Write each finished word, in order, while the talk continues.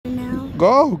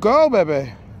Go, go,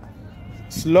 baby.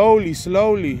 Slowly,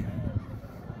 slowly.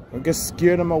 Don't get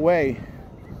scared them away.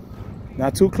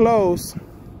 Not too close.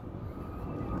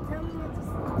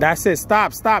 That's it.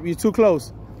 Stop, stop. You're too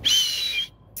close.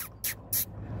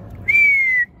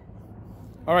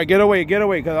 All right, get away,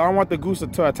 because I don't want the goose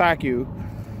to attack you.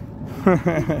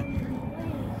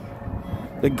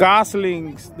 The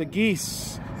goslings, the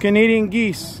geese, Canadian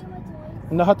geese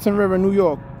in the Hudson River, New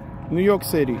York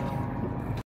City.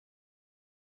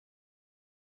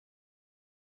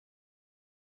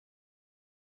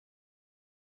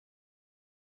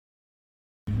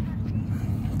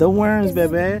 The worms,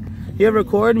 baby. Here,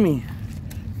 record me.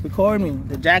 Record me.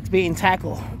 The Jack's bait and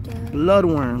tackle.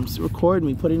 Bloodworms. Record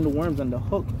me putting the worms on the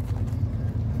hook.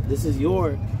 This is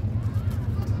your.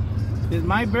 It's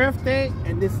my birthday,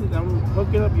 and this is I'm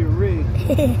hooking up your rig.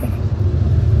 Hudson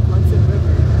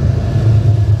River.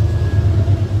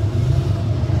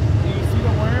 Do you see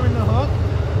the worm in the hook?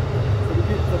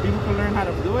 So people can learn how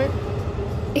to do it.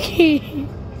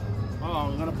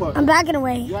 Oh, I'm gonna put. I'm backing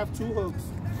away. You have 2 hooks.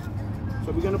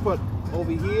 So we're gonna put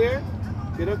over here.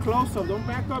 Get it close up. Don't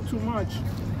back up too much.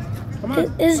 Come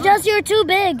on. It's just you're too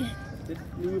big.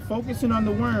 You're focusing on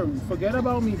the worm. Forget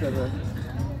about me, brother.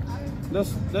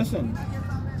 Listen.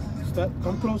 Step.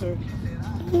 Come closer.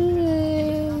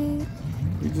 You're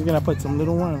just gonna put some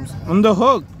little worms on the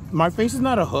hook. My face is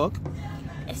not a hook.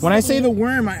 When I say the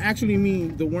worm, I actually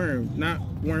mean the worm, not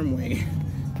worm way,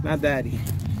 not daddy.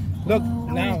 Look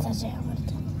now.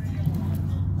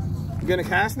 You gonna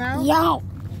cast now? Yo.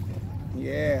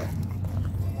 Yeah.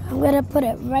 I'm gonna put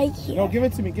it right here. No, give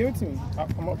it to me. Give it to me. I'm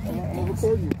gonna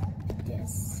record you.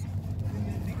 Yes.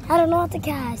 I don't know how to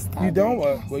cast. You don't?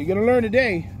 Well, you're gonna learn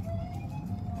today.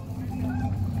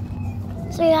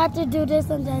 So you have to do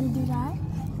this and then do that?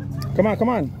 Come on, come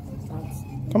on.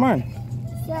 Come on.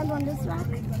 Stand on this rock?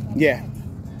 Yeah.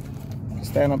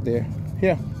 Stand up there.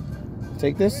 Here.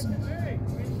 Take this.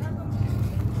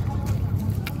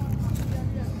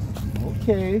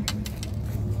 Okay.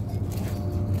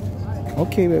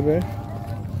 Okay, baby.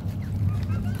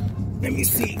 Let me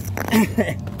see.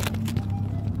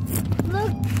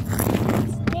 Look.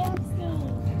 It's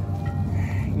dancing.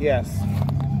 Yes.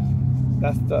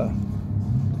 That's the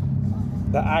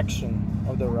action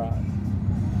of the rod.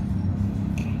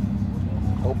 Okay.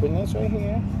 Open this right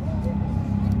here.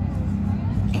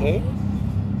 Okay.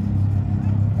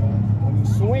 When you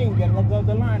swing, get look up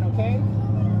the line, okay?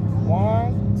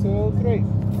 1, 2, 3.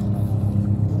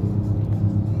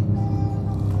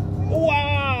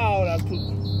 Wow, that's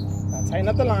cool. Now tighten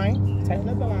up the line. Tighten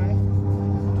up the line.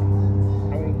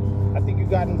 I think you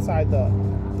got inside the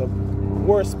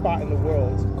worst spot in the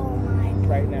world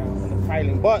right now in the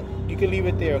piling. But you can leave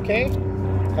it there, okay?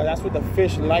 Because that's what the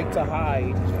fish like to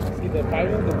hide. See the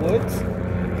piling, the woods?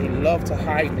 They love to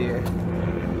hide there.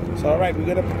 So all right, we're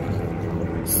gonna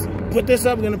put this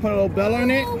up. We're gonna put a little bell on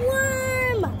it. A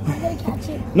worm! I'm gonna catch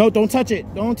it. No, don't touch it.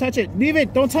 Don't touch it. Leave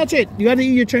it. Don't touch it. You gotta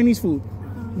eat your Chinese food.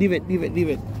 Leave it. Leave it. Leave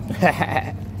it.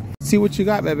 See what you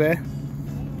got, baby.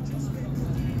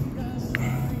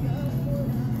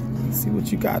 See what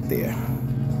you got there.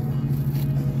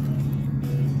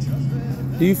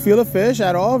 Do you feel the fish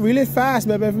at all? Reel it fast,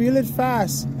 baby. Reel it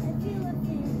fast.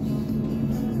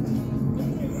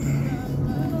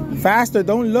 Faster.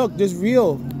 Don't look. Just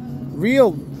reel.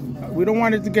 Reel. We don't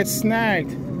want it to get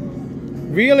snagged.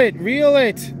 Reel it. Reel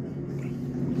it.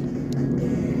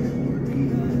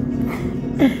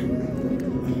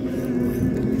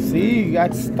 See, you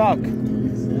got stuck.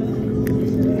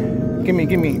 Give me.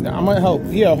 I'm gonna help.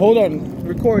 Here, hold on.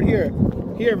 Record here.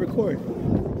 Here, record.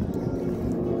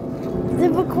 Is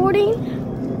it recording?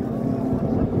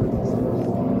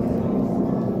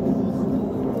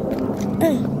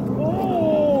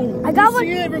 Oh! I got one.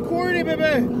 You see it? Record it,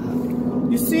 baby.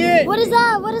 You see it? What is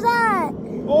that? What is that?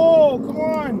 Oh, come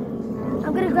on.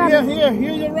 I'm gonna grab it.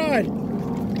 Here's your rod.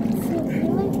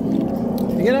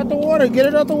 Get out the water. Get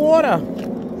it out the water.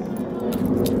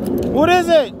 What is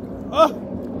it? Oh,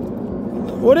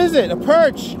 what is it? A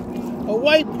perch. A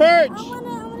white perch. I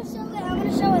wanna show it. I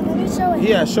wanna show it. Let me show it.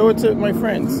 Yeah, show it to my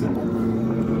friends.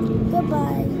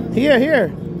 Goodbye. Here.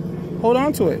 Hold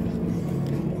on to it.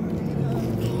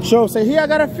 Show. Say, here, I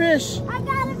got a fish. I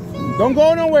got a fish. Don't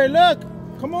go nowhere. Look.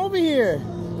 Come over here.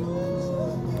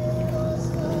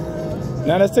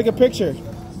 Now let's take a picture.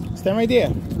 Stand right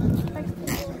there.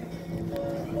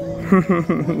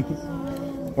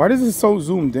 Why is it so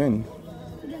zoomed in?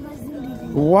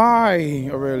 Why,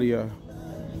 Aurelia?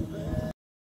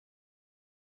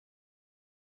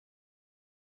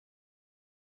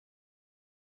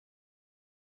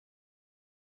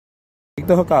 Take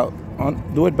the hook out.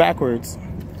 Do it backwards.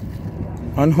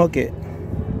 Unhook it.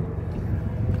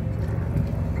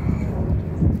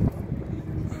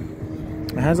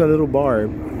 has a little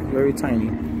barb, very tiny.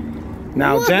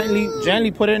 Now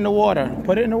gently put it in the water.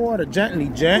 Put it in the water, gently.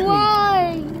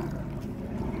 Why?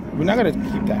 We're not gonna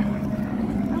keep that.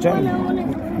 Gently.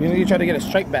 You know, you try to get a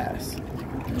striped bass.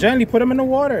 Gently put them in the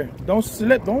water. Don't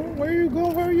slip. Where are you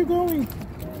going? Where are you going?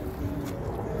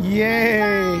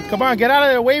 Yay! Come on, get out of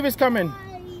there. The wave is coming.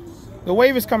 The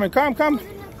wave is coming. Come.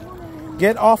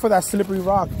 Get off of that slippery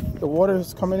rock. The water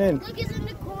is coming in. Look, it's in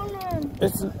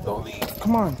the corner.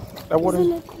 Come on. That water.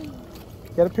 You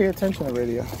gotta pay attention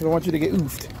already. I don't want you to get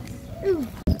oofed. Oof.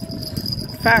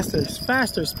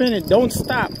 Faster. Spin it. Don't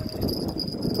stop.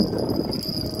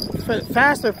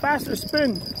 Faster.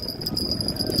 Spin.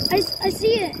 I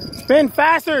see it. Spin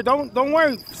faster. Don't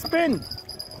worry. Spin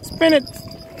it.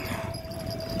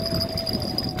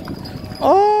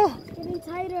 Oh. Getting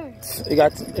tighter. It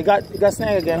got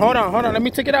snagged again. Hold on. Let me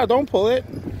take it out. Don't pull it.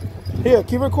 Here,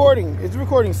 keep recording. It's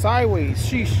recording sideways.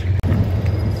 Sheesh.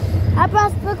 I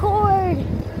pressed record.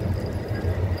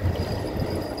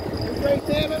 It's right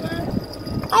there, man.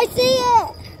 I see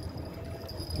it.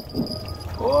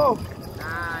 Oh.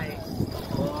 Nice.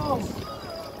 Oh.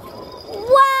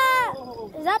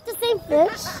 What? Is that the same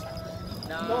fish?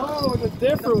 No, it's a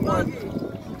different one.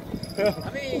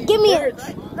 Give me it.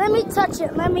 Let me touch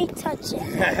it.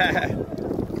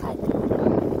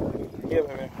 Here,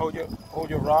 man. Hold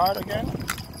your rod again.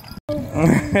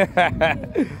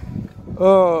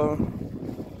 Oh.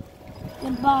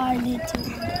 Goodbye, little.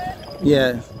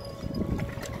 Yeah.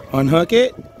 Unhook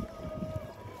it.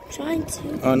 Trying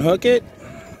to. Unhook it.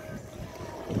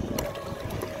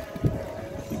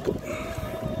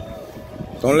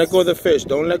 Don't let go of the fish.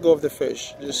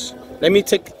 Just let me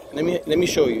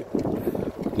show you.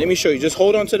 Just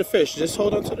hold on to the fish.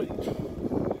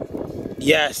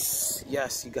 Yes,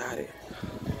 you got it.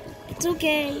 It's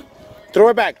okay. Throw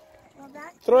it back.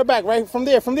 Throw it back right from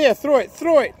there. Throw it.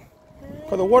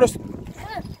 For the water's.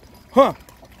 Huh.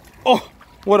 Oh,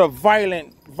 what a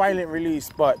violent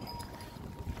release, but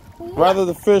rather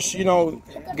the fish,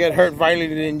 get hurt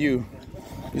violently than you.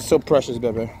 You're so precious,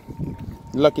 baby.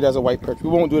 Lucky there's a white perch. We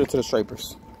won't do it to the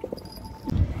stripers.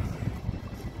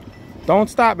 Don't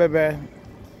stop, baby.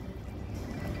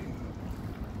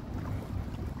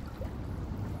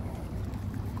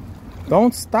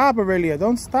 Don't stop, Aurelia.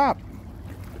 Don't stop.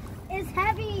 It's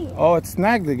heavy. Oh, it's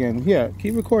snagged again. Here,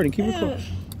 keep recording.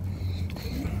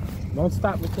 Don't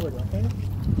stop recording, okay?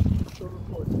 Still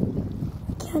recording.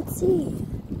 I can't see.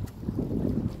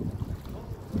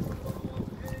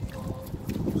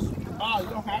 Oh, you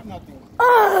don't have nothing.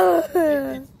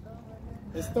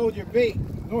 It stole your bait.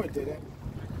 No, it didn't.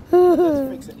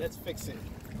 Let's fix it.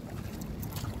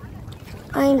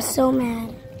 I am so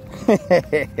mad.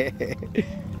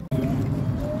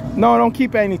 No, don't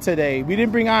keep any today. We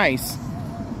didn't bring ice.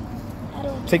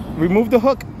 Remove the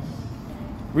hook.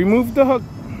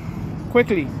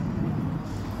 Quickly.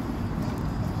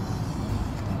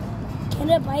 Can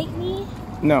it bite me?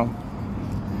 No.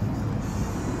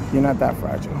 You're not that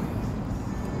fragile.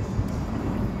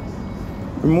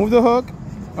 Remove the hook.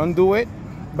 Undo it.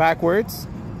 Backwards.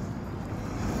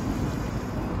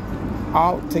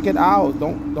 Out. Take it out.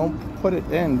 Don't put it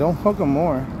in. Don't hook them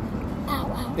more.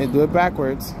 Ow. Yeah, do it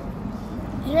backwards.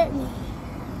 It hurt me.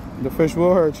 The fish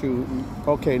will hurt you.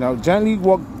 Okay, now gently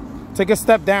walk. Take a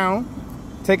step down.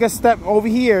 Take a step over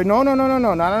here. No. Not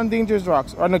on dangerous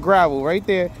rocks. On the gravel right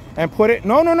there. And put it.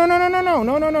 No. No.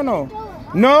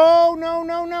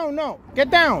 Get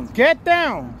down.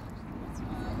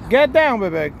 Get down,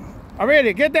 baby.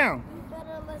 Aurelia, get down.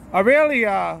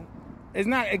 Aurelia,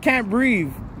 it can't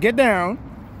breathe. Get down.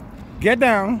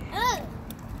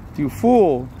 You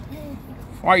fool.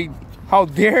 How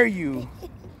dare you?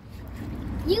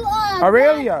 You are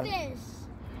Aurelia. fish.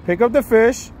 Pick up the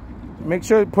fish. Make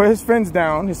sure put his fins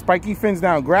down, his spiky fins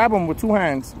down. Grab him with 2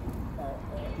 hands.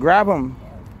 Grab him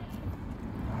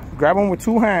with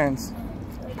 2 hands.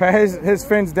 Put his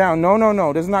fins down.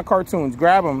 No. This is not cartoons.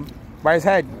 Grab him by his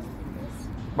head,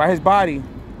 by his body.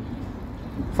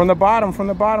 From the bottom,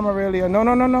 Aurelia.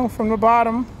 No. From the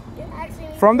bottom.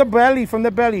 From the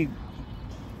belly.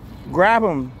 Grab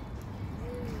him.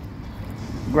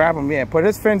 Yeah. Put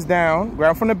his fins down.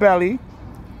 Grab from the belly.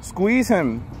 Squeeze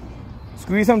him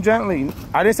gently.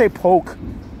 I didn't say poke.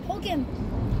 Poke him.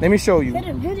 Let me show you. Hit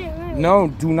him right. No,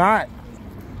 do not.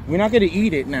 We're not gonna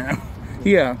eat it now.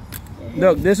 Here.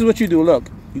 Look, this is what you do. Look.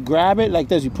 You grab it like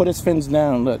this. You put his fins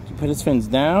down. Look. You put his fins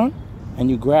down and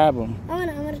you grab him. I'm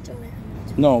gonna do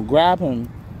it. No, grab him.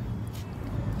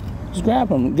 Just grab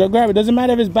him. Grab it. Doesn't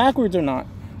matter if it's backwards or not.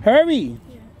 Hurry.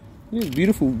 Yeah. Look at his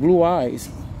beautiful blue eyes.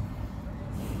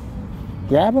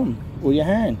 Grab him with your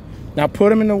hand. Now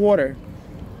put him in the water.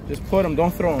 Just put them.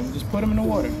 Don't throw them. Just put them in the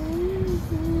water.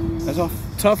 That's a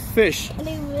tough fish. Are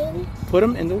they really? Put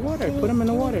them in the water. Put them in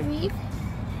the water.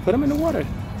 Put them in the water.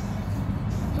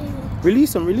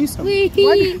 Release him. Release him.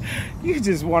 You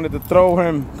just wanted to throw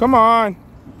him. Come on.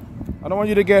 I don't want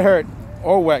you to get hurt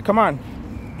or wet. Come on.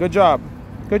 Good job.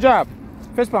 Good job.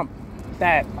 Fist bump.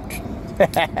 That.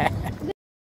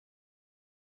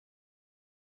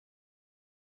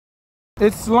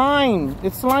 It's slime.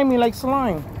 It's slimy like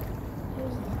slime.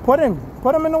 Put him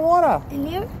in the water. In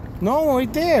here? No,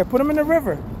 right there. Put him in the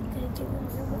river.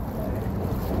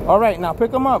 All right, now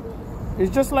pick him up.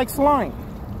 It's just like slime.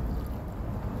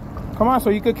 Come on, so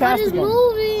you could cast again. It's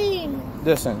moving.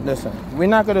 Listen. We're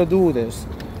not gonna do this.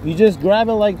 You just grab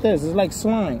it like this. It's like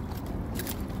slime.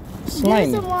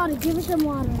 Slime. Give it some water. Give it some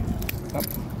water.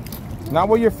 Not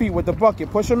with your feet, with the bucket.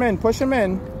 Push him in. Push him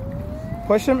in.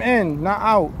 Push him in, not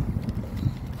out.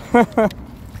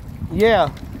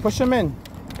 Yeah, push him in.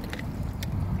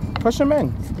 Push him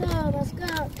in. Let's go.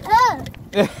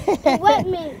 It wet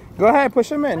me. Go ahead, push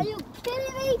him in. Are you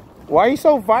kidding me? Why are you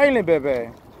so violent, baby?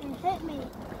 It hit me.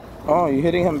 Oh, you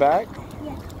hitting him back?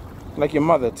 Yeah. Like your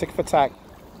mother, tick for tack.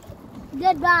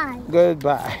 Goodbye.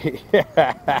 Goodbye.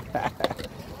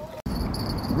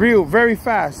 Reel, very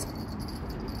fast.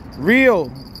 Reel.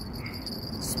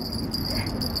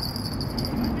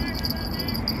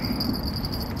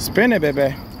 Spin it,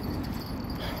 baby.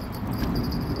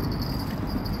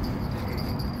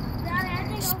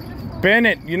 Spin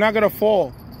it. You're not gonna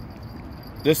fall.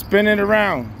 Just spin it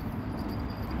around.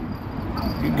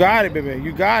 You got it, baby.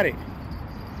 You got it.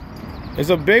 It's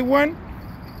a big one.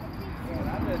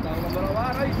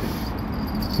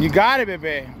 You got it,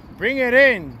 baby. Bring it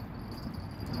in.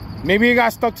 Maybe it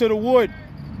got stuck to the wood.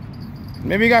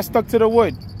 Maybe it got stuck to the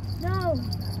wood. No.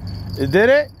 It did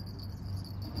it?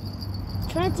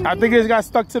 I think it got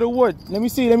stuck to the wood. Let me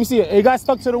see. Let me see it. It got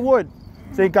stuck to the wood.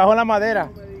 Se encajó la madera.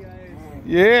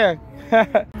 Yeah.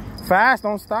 Fast.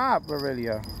 Don't stop,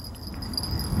 Aurelia.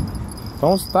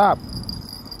 Don't stop.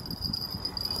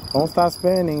 Don't stop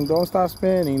spinning. Don't stop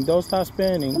spinning. Don't stop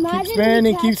spinning. Keep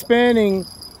spinning. Keep spinning.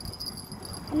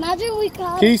 Imagine we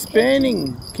caught. Keep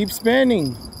spinning. Keep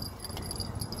spinning.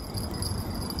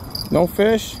 No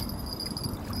fish.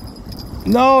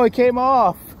 No, it came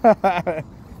off.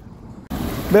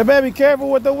 Bebe, be careful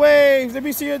with the waves. Let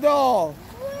me see your doll.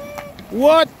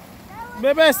 What?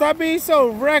 Bebe, stop being so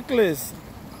reckless.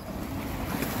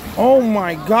 Oh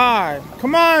my God.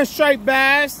 Come on, striped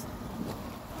bass.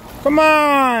 Come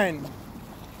on.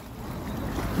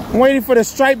 I'm waiting for the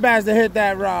striped bass to hit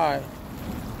that rod.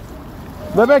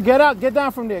 Bebe, get up. Get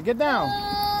down from there. Get down.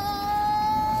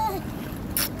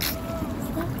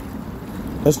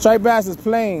 The striped bass is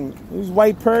playing. These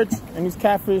white perch and these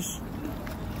catfish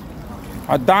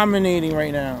are dominating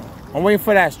right now. I'm waiting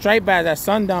for that striped bass, that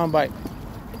sundown bite.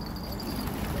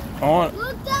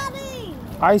 Look, Daddy.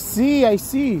 I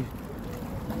see.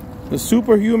 The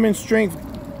superhuman strength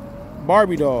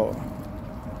Barbie doll.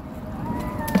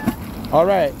 All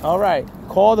right.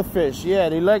 Call the fish. Yeah,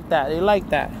 they like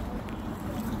that.